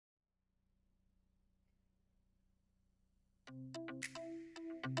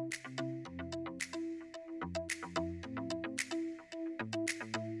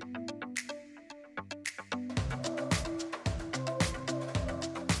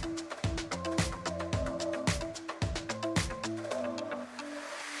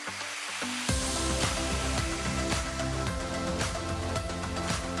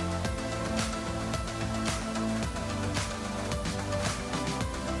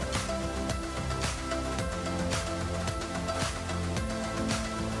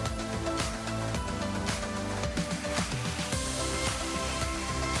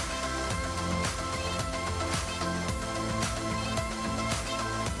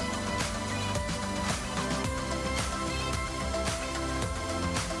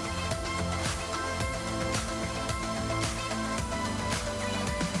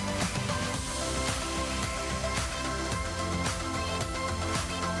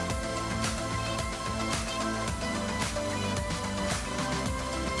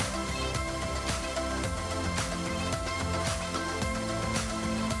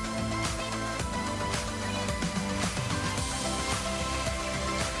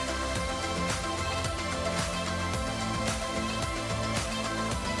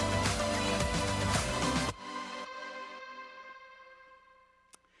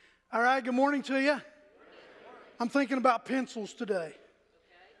All right, good morning to you. I'm thinking about pencils today.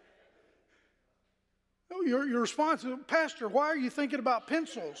 Oh, your response, Pastor, why are you thinking about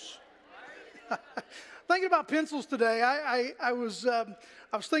pencils? Thinking about pencils today. I was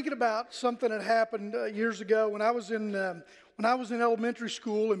thinking about something that happened years ago when I was in elementary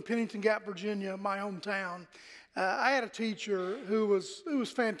school in Pennington Gap, Virginia, my hometown. I had a teacher who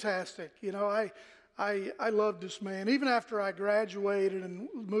was fantastic. You know, I loved this man. Even after I graduated and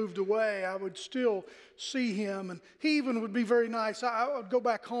moved away, I would still see him. And he even would be very nice. I would go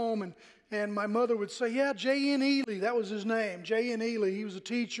back home and my mother would say, yeah, J.N. Ely, that was his name, J.N. Ely. He was a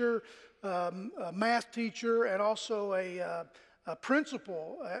teacher, a math teacher, and also a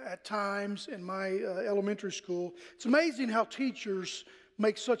principal at times in my elementary school. It's amazing how teachers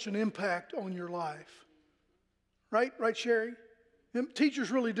make such an impact on your life. Right, Sherry?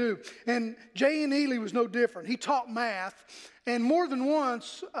 Teachers really do. And J.N. Ely was no different. He taught math. And more than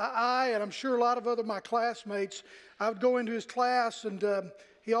once, and I'm sure a lot of my classmates, I would go into his class and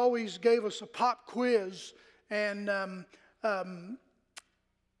he always gave us a pop quiz. And I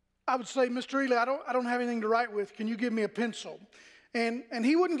would say, Mr. Ely, I don't have anything to write with. Can you give me a pencil? And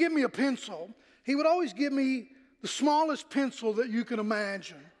he wouldn't give me a pencil. He would always give me the smallest pencil that you can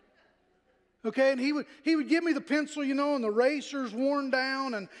imagine. Okay, and he would give me the pencil, you know, and the eraser's worn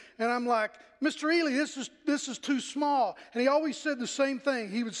down, and I'm like, Mr. Ely, this is too small. And he always said the same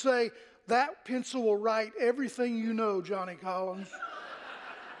thing. He would say, that pencil will write everything you know, Johnny Collins.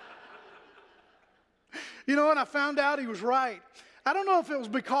 You know, and I found out he was right. I don't know if it was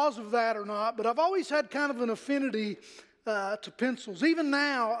because of that or not, but I've always had kind of an affinity to pencils. Even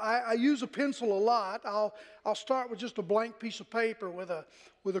now, I use a pencil a lot. I'll start with just a blank piece of paper with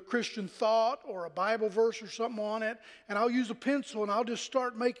a Christian thought or a Bible verse or something on it, and I'll use a pencil and I'll just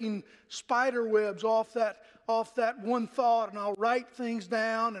start making spider webs off that one thought, and I'll write things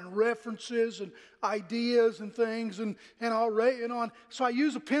down and references and ideas and things, and I'll write, you know. So I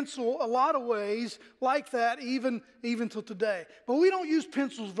use a pencil a lot of ways like that, even till today. But we don't use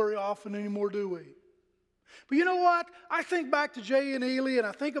pencils very often anymore, do we? But you know what? I think back to J.N. Ely, and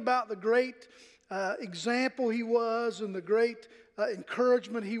I think about the great example he was and the great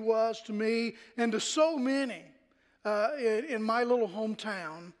encouragement he was to me and to so many in my little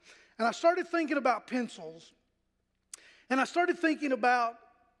hometown. And I started thinking about pencils, and I started thinking about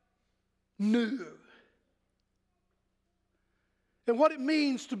new and what it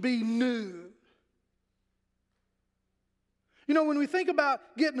means to be new. You know, when we think about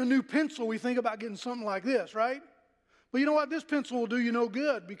getting a new pencil, we think about getting something like this, right? But you know what? This pencil will do you no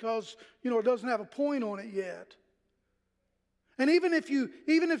good because, you know, it doesn't have a point on it yet. And even if you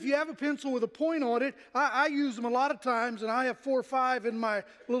have a pencil with a point on it, I use them a lot of times, and I have 4 or 5 in my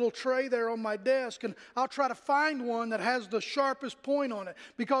little tray there on my desk, and I'll try to find one that has the sharpest point on it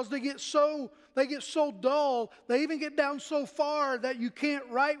because they get so dull. They even get down so far that you can't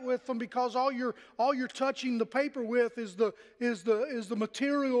write with them because all you're touching the paper with is the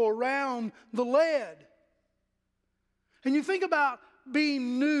material around the lead. And you think about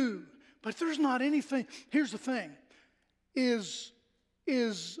being new, but there's not anything. Here's the thing. Is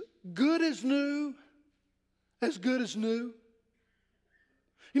good as new as good as new?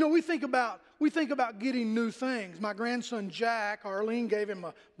 You know, we think about getting new things. My grandson Jack, Arlene gave him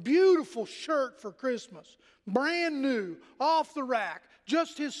a beautiful shirt for Christmas. Brand new, off the rack,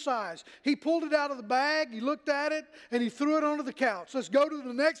 just his size. He pulled it out of the bag, he looked at it, and he threw it onto the couch. Let's go to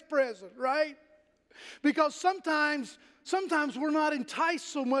the next present, right? Because sometimes we're not enticed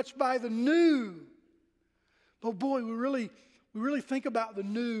so much by the new. But boy, we really think about the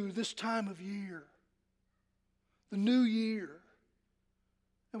new this time of year. The new year.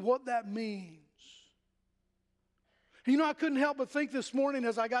 And what that means. You know, I couldn't help but think this morning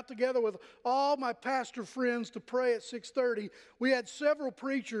as I got together with all my pastor friends to pray at 6:30. We had several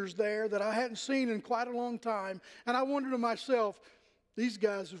preachers there that I hadn't seen in quite a long time. And I wondered to myself, these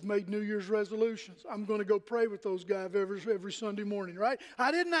guys have made New Year's resolutions. I'm going to go pray with those guys every Sunday morning, right?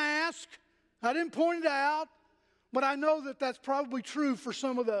 I didn't ask. I didn't point it out. But I know that that's probably true for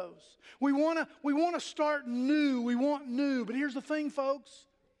some of those. We want to start new. We want new. But here's the thing, folks.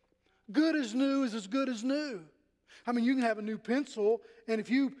 Good as new is as good as new. I mean, you can have a new pencil, and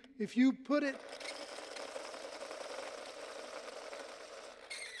if you put it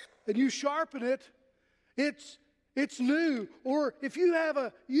and you sharpen it, it's new. Or if you have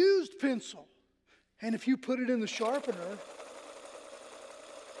a used pencil, and if you put it in the sharpener,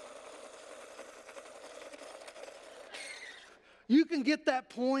 you can get that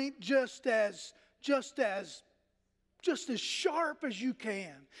point just as sharp as you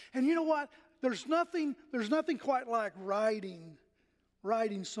can. And you know what? There's nothing quite like writing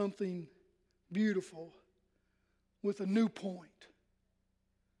something beautiful with a new point.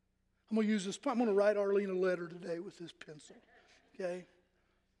 I'm going to use this. I'm going to write Arlene a letter today with this pencil. Okay?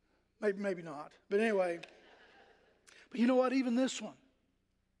 Maybe not. But anyway. But you know what? Even this one.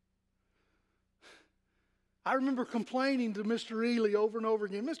 I remember complaining to Mr. Ely over and over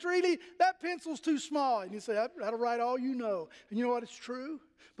again. Mr. Ely, that pencil's too small. And he'd say, that'll write all you know. And you know what? It's true.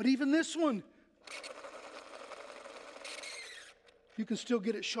 But even this one, you can still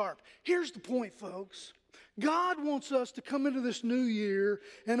get it sharp. Here's the point, folks. God wants us to come into this new year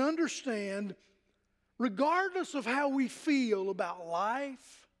and understand, regardless of how we feel about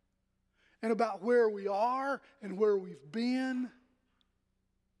life and about where we are and where we've been,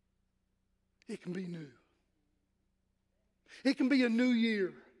 it can be new. It can be a new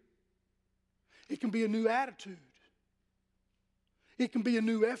year. It can be a new attitude. It can be a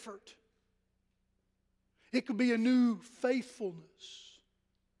new effort. It could be a new faithfulness.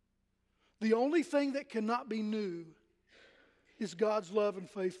 The only thing that cannot be new is God's love and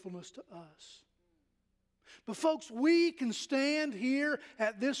faithfulness to us. But folks, we can stand here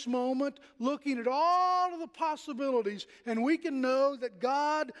at this moment looking at all of the possibilities, and we can know that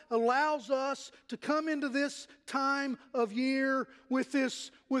God allows us to come into this time of year with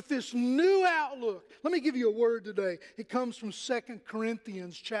this new outlook. Let me give you a word today. It comes from 2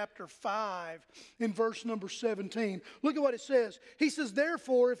 Corinthians chapter 5 in verse number 17. Look at what it says. He says,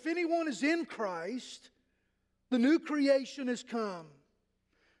 therefore, if anyone is in Christ, the new creation has come.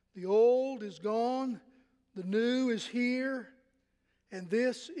 The old is gone. The new is here, and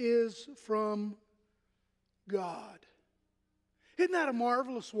this is from God. Isn't that a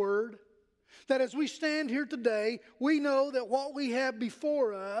marvelous word? That as we stand here today, we know that what we have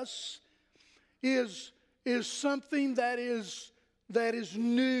before us is something that is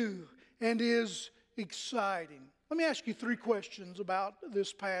new and is exciting. Let me ask you 3 questions about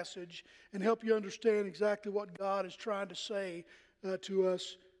this passage and help you understand exactly what God is trying to say to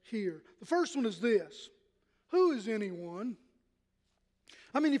us here. The first one is this. Who is anyone?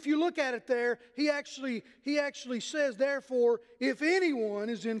 I mean, if you look at it there, he actually says, therefore, if anyone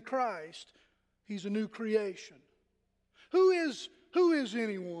is in Christ, he's a new creation. Who is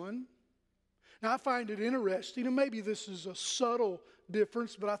anyone? Now, I find it interesting, and maybe this is a subtle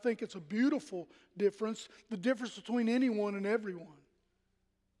difference, but I think it's a beautiful difference, the difference between anyone and everyone.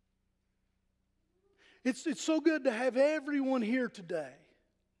 It's so good to have everyone here today.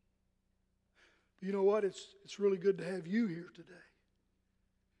 You know what? It's really good to have you here today.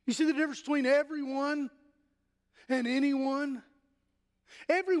 You see the difference between everyone and anyone?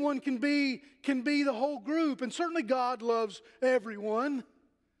 Everyone can be the whole group, and certainly God loves everyone.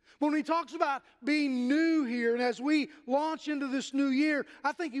 When he talks about being new here, and as we launch into this new year,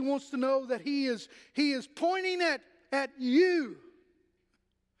 I think he wants to know that he is pointing at you.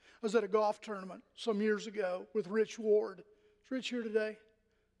 I was at a golf tournament some years ago with Rich Ward. Is Rich here today?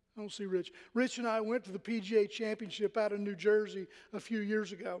 I don't see Rich. Rich and I went to the PGA Championship out in New Jersey a few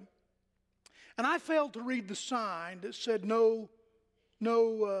years ago. And I failed to read the sign that said no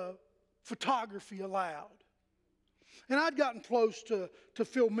photography allowed. And I'd gotten close to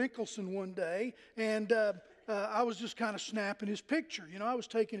Phil Mickelson one day, and I was just kind of snapping his picture. You know, I was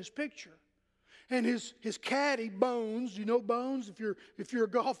taking his picture. and his caddy, Bones, you know Bones? If you're a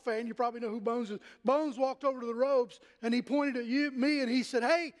golf fan, you probably know who Bones is. Bones walked over to the ropes, and he pointed at me, and he said,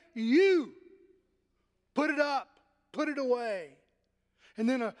 "Hey, you, put it up, put it away." And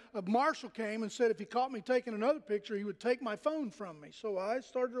then a marshal came and said if he caught me taking another picture, he would take my phone from me. So I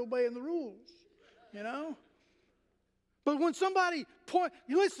started obeying the rules, you know. But when somebody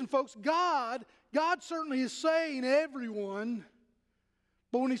you listen, folks, God certainly is saying everyone,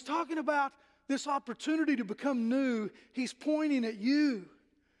 but when he's talking about this opportunity to become new, he's pointing at you.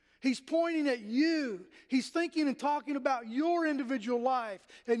 He's pointing at you. He's thinking and talking about your individual life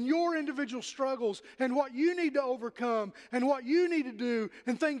and your individual struggles and what you need to overcome and what you need to do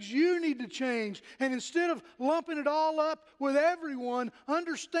and things you need to change. And instead of lumping it all up with everyone,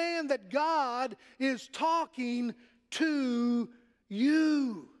 understand that God is talking to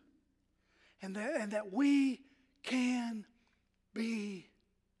you and that we can be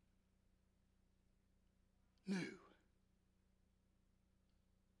new.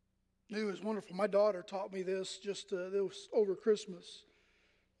 New is wonderful. My daughter taught me this it was over Christmas.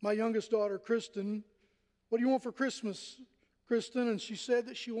 My youngest daughter, Kristen, "What do you want for Christmas, Kristen?" And she said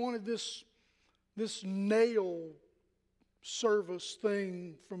that she wanted this nail service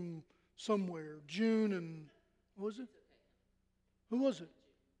thing from somewhere. June and, what was it? Who was it?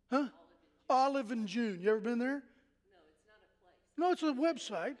 Huh? Olive and June. You ever been there? No, it's a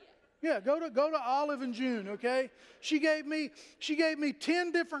website. Yeah, go to Olive and June, okay? She gave me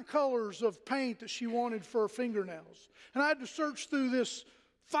 10 different colors of paint that she wanted for her fingernails. And I had to search through this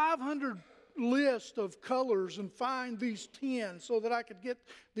 500 list of colors and find these 10 so that I could get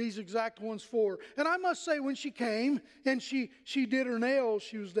these exact ones for her. And I must say, when she came and she did her nails,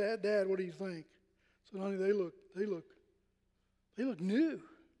 she was, Dad, what do you think? I said, "Honey, they look new.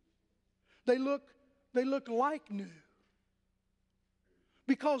 They look like new.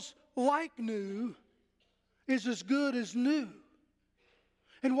 Because like new is as good as new."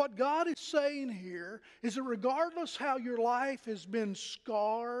 And what God is saying here is that regardless how your life has been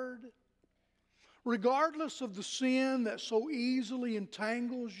scarred, regardless of the sin that so easily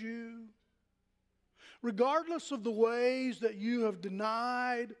entangles you, regardless of the ways that you have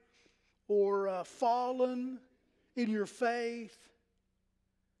denied or fallen in your faith,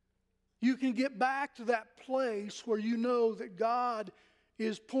 you can get back to that place where you know that God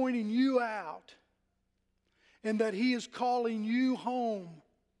is pointing you out and that He is calling you home.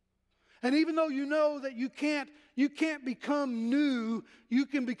 And even though you know that you can't become new, you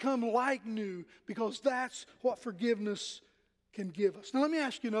can become like new, because that's what forgiveness can give us. Now let me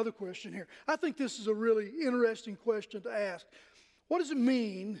ask you another question here. I think this is a really interesting question to ask. What does it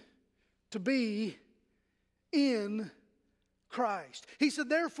mean to be in Christ? He said,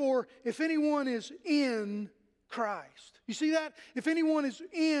 "Therefore, if anyone is in Christ." You see that? If anyone is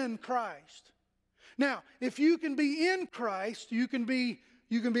in Christ. Now, if you can be in Christ, you can be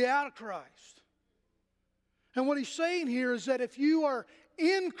out of Christ. And what he's saying here is that if you are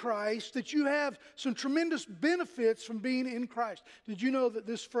in Christ, that you have some tremendous benefits from being in Christ. Did you know that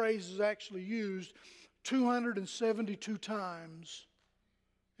this phrase is actually used 272 times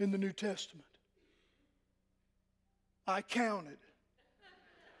in the New Testament? I counted.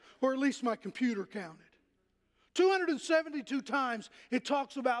 Or at least my computer counted. 272 times it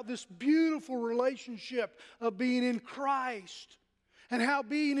talks about this beautiful relationship of being in Christ. And how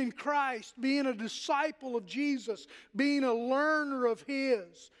being in Christ, being a disciple of Jesus, being a learner of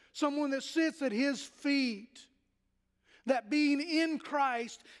His, someone that sits at His feet, that being in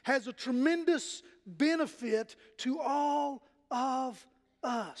Christ has a tremendous benefit to all of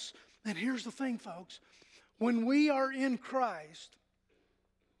us. And here's the thing, folks. When we are in Christ,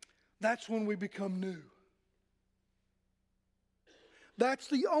 that's when we become new. That's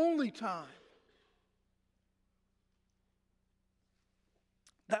the only time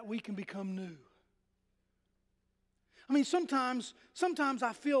that we can become new. I mean, sometimes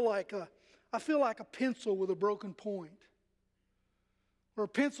I feel like a pencil with a broken point, or a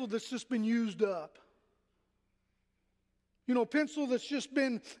pencil that's just been used up. You know, a pencil that's just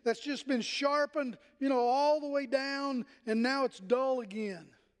been sharpened, all the way down, and now it's dull again.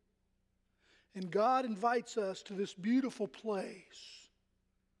 And God invites us to this beautiful place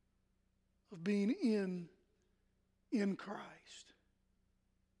of being in Christ.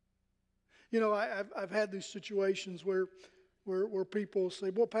 I've had these situations where people say,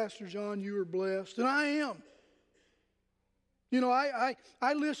 "Well, Pastor John, you are blessed," and I am.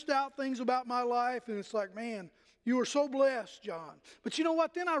 I list out things about my life, and it's like, man, you are so blessed, John. But you know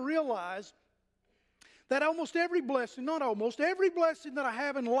what? Then I realize that every blessing that I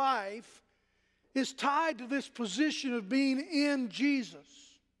have in life is tied to this position of being in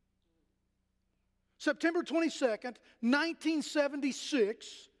Jesus. September 22nd,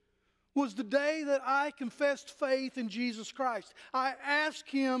 1976, was the day that I confessed faith in Jesus Christ. I asked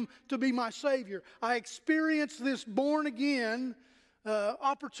Him to be my Savior. I experienced this born-again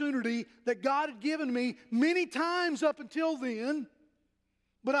opportunity that God had given me many times up until then,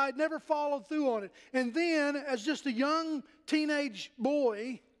 but I had never followed through on it. And then, as just a young teenage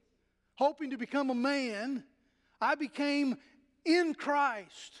boy, hoping to become a man, I became in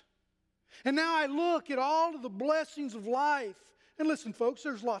Christ. And now I look at all of the blessings of life. And listen, folks,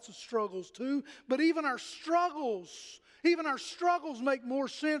 there's lots of struggles too. But even our struggles make more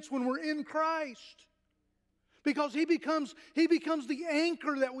sense when we're in Christ. Because He becomes the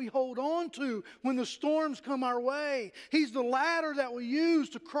anchor that we hold on to when the storms come our way. He's the ladder that we use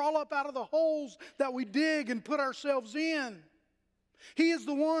to crawl up out of the holes that we dig and put ourselves in. He is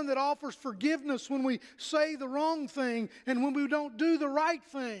the one that offers forgiveness when we say the wrong thing and when we don't do the right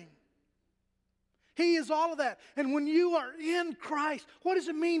thing. He is all of that. And when you are in Christ, what does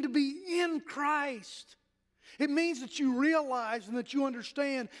it mean to be in Christ? It means that you realize and that you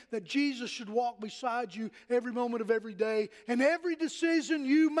understand that Jesus should walk beside you every moment of every day. And every decision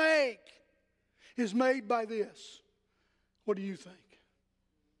you make is made by this. What do you think?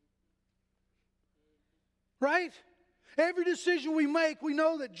 Right? Every decision we make, we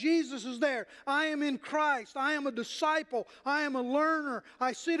know that Jesus is there. I am in Christ. I am a disciple. I am a learner.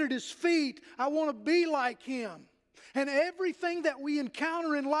 I sit at His feet. I want to be like Him. And everything that we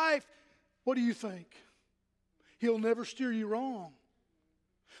encounter in life, what do you think? He'll never steer you wrong.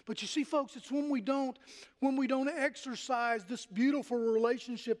 But you see, folks, it's when we don't exercise this beautiful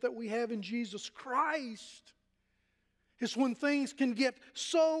relationship that we have in Jesus Christ, it's when things can get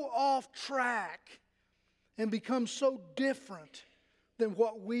so off track and become so different than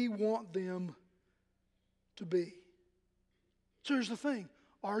what we want them to be. So here's the thing.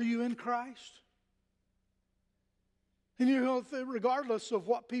 Are you in Christ? And you know, regardless of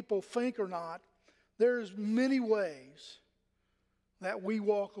what people think or not, there's many ways that we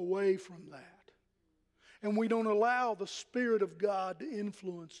walk away from that. And we don't allow the Spirit of God to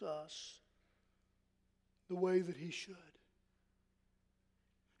influence us the way that He should.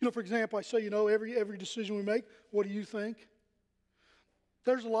 You know, for example, I say, every decision we make, what do you think?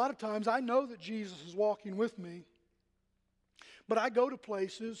 There's a lot of times I know that Jesus is walking with me, but I go to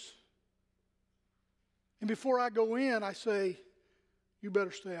places, and before I go in, I say, you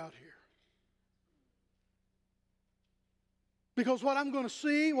better stay out here. Because what I'm going to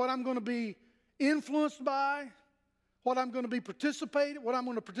see, what I'm going to be influenced by, what I'm going to participate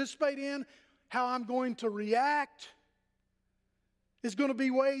in, how I'm going to react, is going to be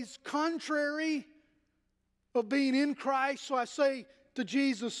ways contrary of being in Christ. So I say to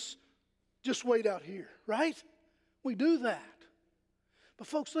Jesus, just wait out here, right? We do that. But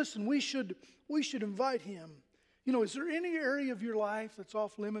folks, listen, we should invite Him. You know, is there any area of your life that's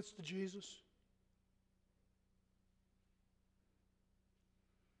off limits to Jesus?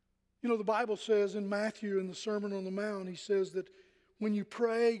 You know, the Bible says in Matthew, in the Sermon on the Mount, He says that when you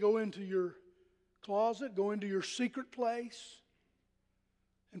pray, go into your closet, go into your secret place,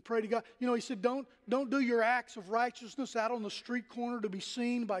 and pray to God. You know, He said, don't do your acts of righteousness out on the street corner to be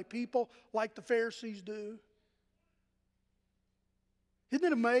seen by people like the Pharisees do. Isn't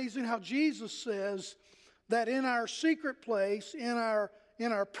it amazing how Jesus says that in our secret place, in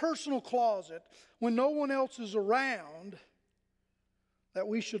our personal closet, when no one else is around, that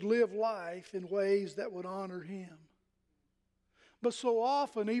we should live life in ways that would honor Him. But so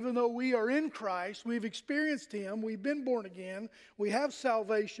often, even though we are in Christ, we've experienced Him, we've been born again, we have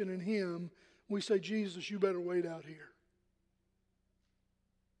salvation in Him, we say, Jesus, you better wait out here.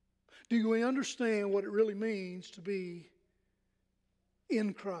 Do we understand what it really means to be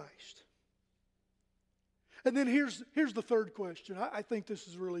in Christ? And then here's the third question. I think this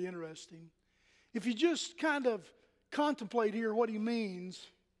is really interesting. If you just kind of contemplate here what He means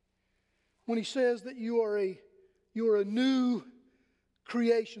when He says that you are a new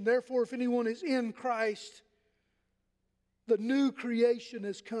creation. Therefore, if anyone is in Christ, the new creation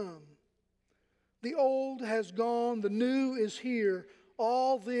has come. The old has gone, the new is here.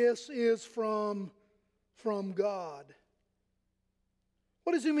 All this is from God.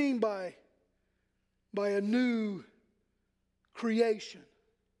 What does He mean by a new creation?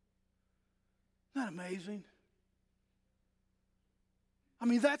 Isn't that amazing? I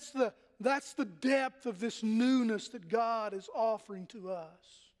mean, that's the depth of this newness that God is offering to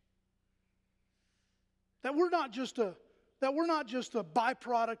us. That we're not just a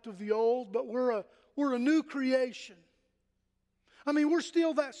byproduct of the old, but we're a new creation. I mean, we're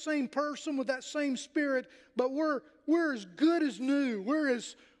still that same person with that same spirit, but we're as good as new. We're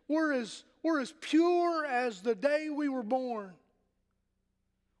we're as pure as the day we were born.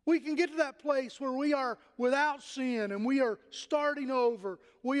 We can get to that place where we are without sin and we are starting over.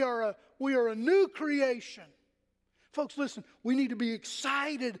 We are a new creation. Folks, listen, we need to be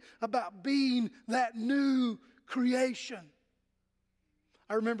excited about being that new creation.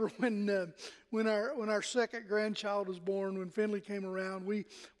 I remember when our second grandchild was born, when Finley came around, we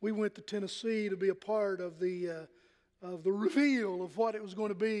went to Tennessee to be a part of the reveal of what it was going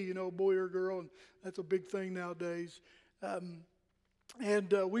to be, boy or girl, and that's a big thing nowadays.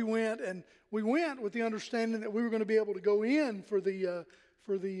 We went with the understanding that we were going to be able to go in for the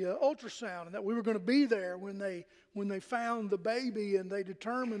ultrasound, and that we were going to be there when they found the baby and they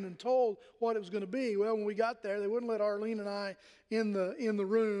determined and told what it was going to be. Well, when we got there, they wouldn't let Arlene and I in the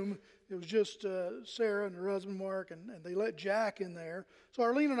room. It was just Sarah and her husband Mark, and they let Jack in there. So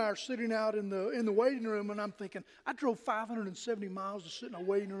Arlene and I are sitting out in the waiting room, and I'm thinking, I drove 570 miles to sit in a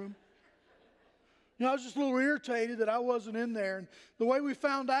waiting room. I was just a little irritated that I wasn't in there. And the way we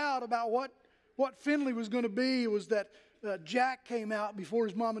found out about what Finley was going to be was that Jack came out before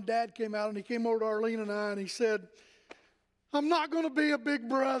his mom and dad came out, and he came over to Arlene and I, and he said, I'm not going to be a big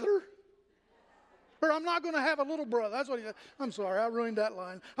brother. Or I'm not going to have a little brother. That's what he said. I'm sorry, I ruined that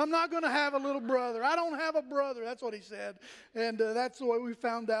line. I'm not going to have a little brother. I don't have a brother. That's what he said. And that's the way we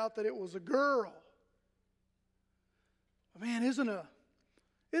found out that it was a girl. Man, isn't a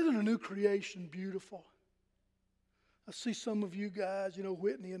new creation beautiful? I see some of you guys,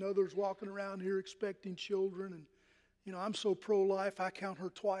 Whitney and others walking around here expecting children. And, I'm so pro-life, I count her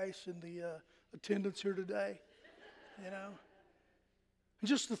twice in the attendance here today. And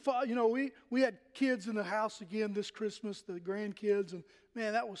just the thought, we had kids in the house again this Christmas, the grandkids, and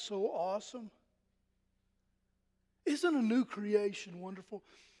man, that was so awesome. Isn't a new creation wonderful?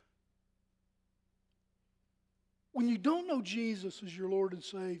 When you don't know Jesus as your Lord and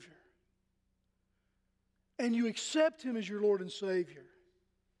Savior, and you accept Him as your Lord and Savior,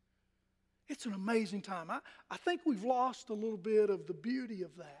 it's an amazing time. I think we've lost a little bit of the beauty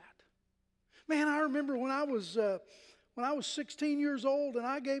of that. Man, I remember when I was 16 years old and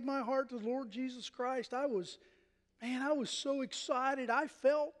I gave my heart to the Lord Jesus Christ, I was so excited. I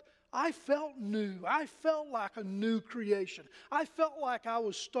felt new. I felt like a new creation. I felt like I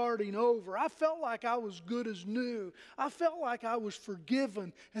was starting over. I felt like I was good as new. I felt like I was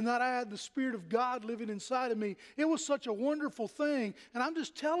forgiven and that I had the Spirit of God living inside of me. It was such a wonderful thing. And I'm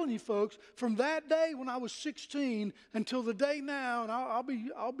just telling you folks, from that day when I was 16 until the day now, and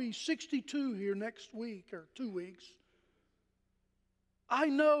I'll be 62 here next week or 2 weeks, I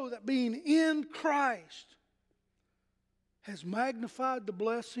know that being in Christ has magnified the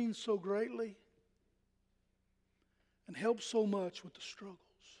blessings so greatly and helped so much with the struggles.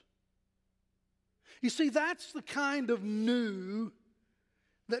 You see, that's the kind of new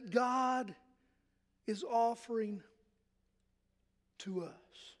that God is offering to us.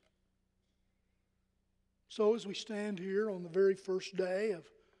 So as we stand here on the very first day of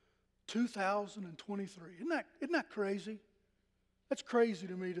 2023, isn't that crazy? That's crazy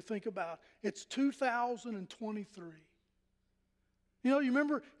to me to think about. It's 2023. You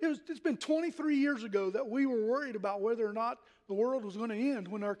remember, it's been 23 years ago that we were worried about whether or not the world was going to end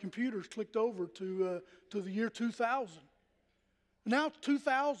when our computers clicked over to the year 2000. Now it's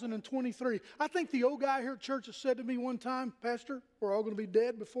 2023. I think the old guy here at church has said to me one time, Pastor, we're all going to be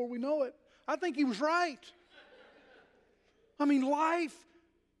dead before we know it. I think he was right. I mean, life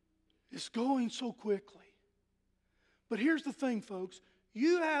is going so quickly. But here's the thing, folks.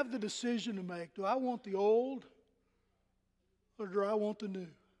 You have the decision to make. Do I want the old? Or do I want the new?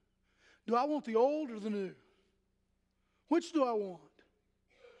 Do I want the old or the new? Which do I want?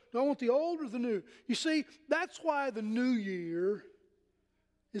 Do I want the old or the new? You see, that's why the new year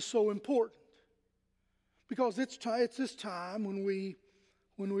is so important. Because it's this time when we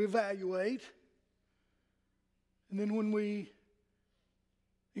evaluate, and then when we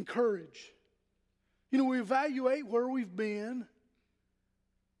encourage. We evaluate where we've been,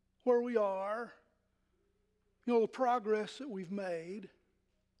 where we are, the progress that we've made.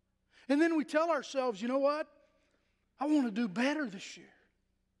 And then we tell ourselves, you know what? I want to do better this year.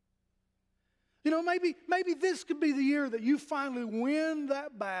 Maybe this could be the year that you finally win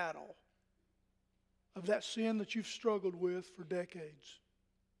that battle of that sin that you've struggled with for decades.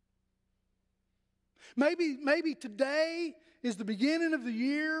 Maybe today is the beginning of the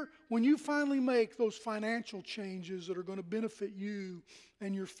year when you finally make those financial changes that are going to benefit you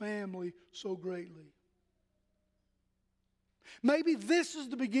and your family so greatly. Maybe this is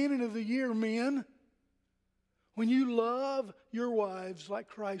the beginning of the year, men, when you love your wives like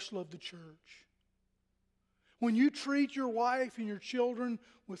Christ loved the church. When you treat your wife and your children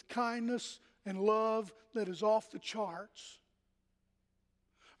with kindness and love that is off the charts.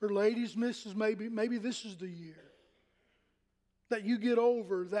 Or ladies, misses, maybe this is the year that you get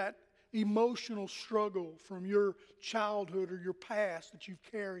over that emotional struggle from your childhood or your past that you've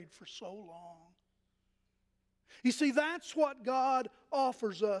carried for so long. You see, that's what God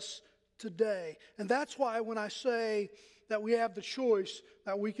offers us today. And that's why when I say that we have the choice,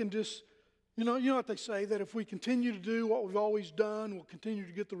 that we can just, you know what they say, that if we continue to do what we've always done, we'll continue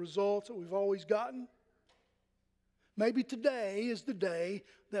to get the results that we've always gotten. Maybe today is the day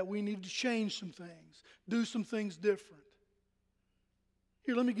that we need to change some things, do some things different.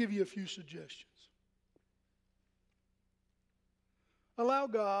 Here, let me give you a few suggestions. Allow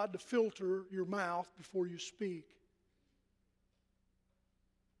God to filter your mouth before you speak.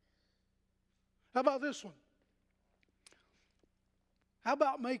 How about this one? How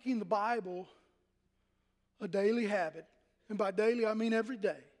about making the Bible a daily habit? And by daily, I mean every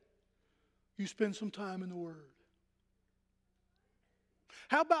day. You spend some time in the Word.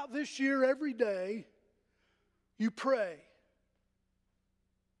 How about this year, every day, you pray?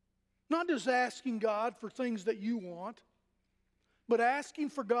 Not just asking God for things that you want, but asking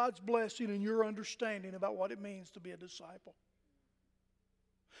for God's blessing and your understanding about what it means to be a disciple.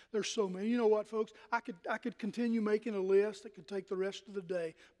 There's so many. You know what, folks? I could continue making a list that could take the rest of the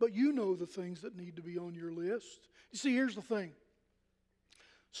day, but you know the things that need to be on your list. You see, here's the thing.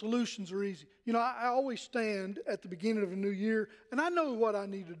 Solutions are easy. You know, I always stand at the beginning of a new year, and I know what I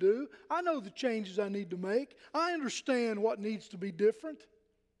need to do. I know the changes I need to make. I understand what needs to be different.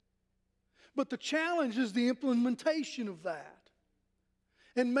 But the challenge is the implementation of that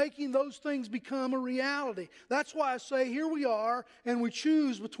and making those things become a reality. That's why I say here we are, and we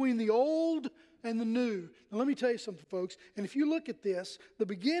choose between the old and the new. Now let me tell you something, folks. And if you look at this, the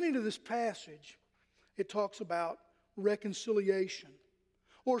beginning of this passage, it talks about reconciliation.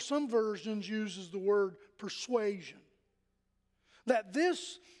 Or some versions uses the word persuasion. That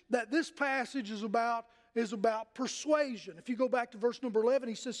this passage is about persuasion. If you go back to verse number 11,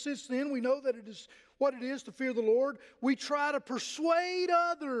 he says, since then we know that it is what it is to fear the Lord. We try to persuade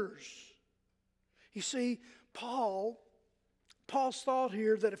others. You see, Paul's thought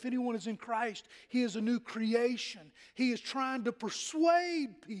here that if anyone is in Christ, he is a new creation. He is trying to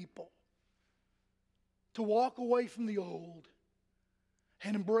persuade people to walk away from the old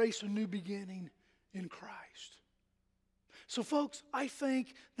and embrace a new beginning in Christ. So folks, I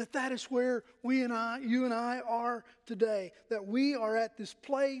think that is where you and I are today. That we are at this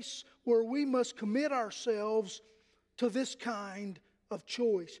place where we must commit ourselves to this kind of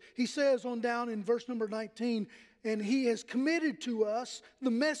choice. He says on down in verse number 19, and he has committed to us the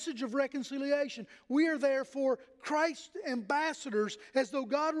message of reconciliation. We are therefore Christ's ambassadors, as though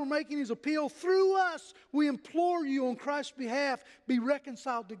God were making his appeal through us. We implore you on Christ's behalf, be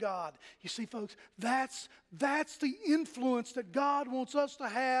reconciled to God. You see, folks, that's the influence that God wants us to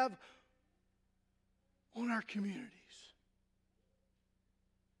have on our communities.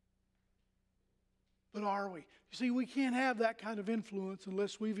 But are we? You see, we can't have that kind of influence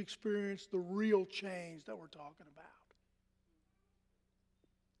unless we've experienced the real change that we're talking about.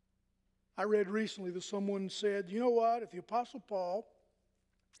 I read recently that someone said, you know what, if the Apostle Paul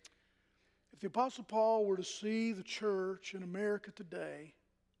were to see the church in America today,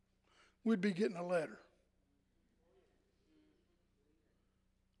 we'd be getting a letter.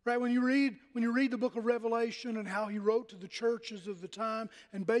 Right, when you read the book of Revelation and how he wrote to the churches of the time,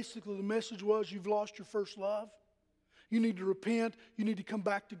 and basically the message was, you've lost your first love. You need to repent. You need to come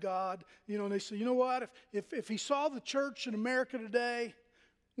back to God. You know, and they say, you know what? If he saw the church in America today,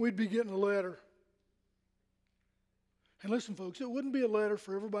 we'd be getting a letter. And listen, folks, it wouldn't be a letter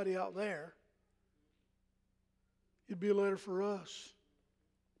for everybody out there. It'd be a letter for us.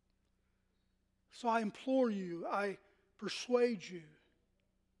 So I implore you, I persuade you,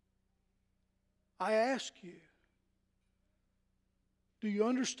 I ask you, do you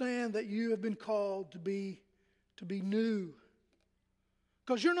understand that you have been called to be new?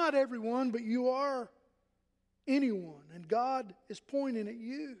 Because you're not everyone, but you are anyone. And God is pointing at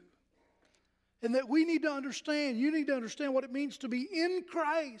you. And that we need to understand, you need to understand what it means to be in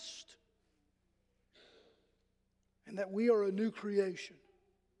Christ. And that we are a new creation.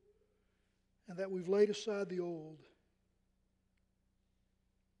 And that we've laid aside the old.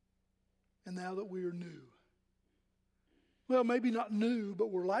 And now that we are new. Well, maybe not new,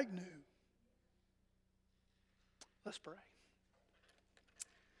 but we're like new. Let's pray.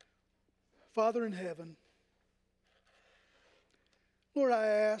 Father in heaven, Lord, I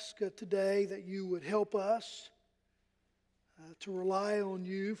ask today that you would help us to rely on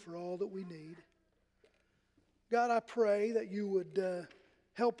you for all that we need. God, I pray that you would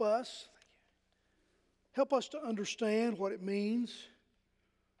help us. Help us to understand what it means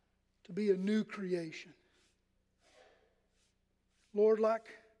to be a new creation. Lord, like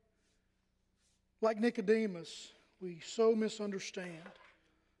Nicodemus, we so misunderstand.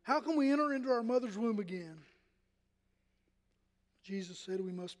 How can we enter into our mother's womb again? Jesus said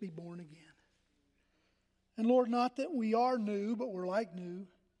we must be born again. And Lord, not that we are new, but we're like new,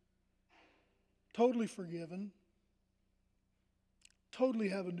 totally forgiven, totally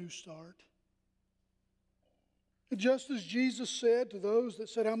have a new start. And just as Jesus said to those that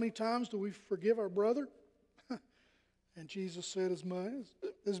said, how many times do we forgive our brother? And Jesus said as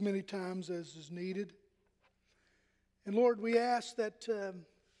many times as is needed. And Lord, we ask that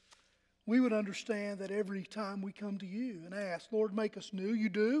we would understand that every time we come to you and ask, Lord, make us new. You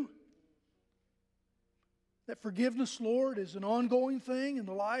do. That forgiveness, Lord, is an ongoing thing in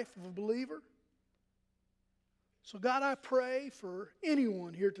the life of a believer. So God, I pray for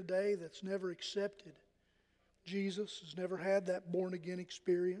anyone here today that's never accepted Jesus, has never had that born-again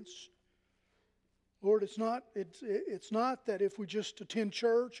experience. Lord, it's not that if we just attend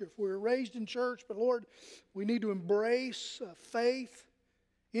church, if we're raised in church, but Lord, we need to embrace faith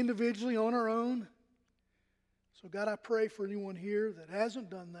individually on our own. So God, I pray for anyone here that hasn't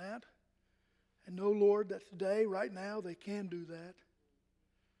done that. And know, Lord, that today, right now, they can do that.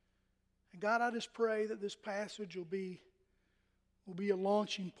 And God, I just pray that this passage will be a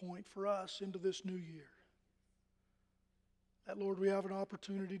launching point for us into this new year. That, Lord, we have an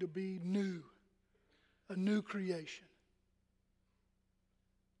opportunity to be new, a new creation.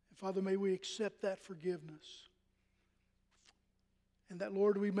 And Father, may we accept that forgiveness. And that,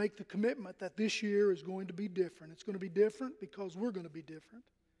 Lord, we make the commitment that this year is going to be different. It's going to be different because we're going to be different.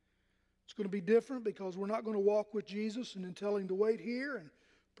 It's going to be different because we're not going to walk with Jesus and then tell Him to wait here and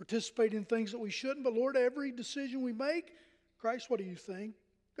participate in things that we shouldn't. But Lord, every decision we make, Christ, what do you think?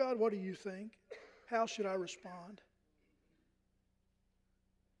 God, what do you think? How should I respond?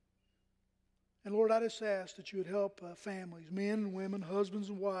 And Lord, I just ask that you would help families, men and women, husbands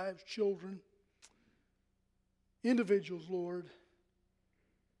and wives, children, individuals, Lord,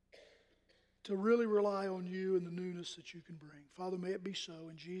 to really rely on you and the newness that you can bring. Father, may it be so.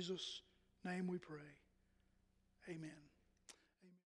 In Jesus' name we pray. Amen.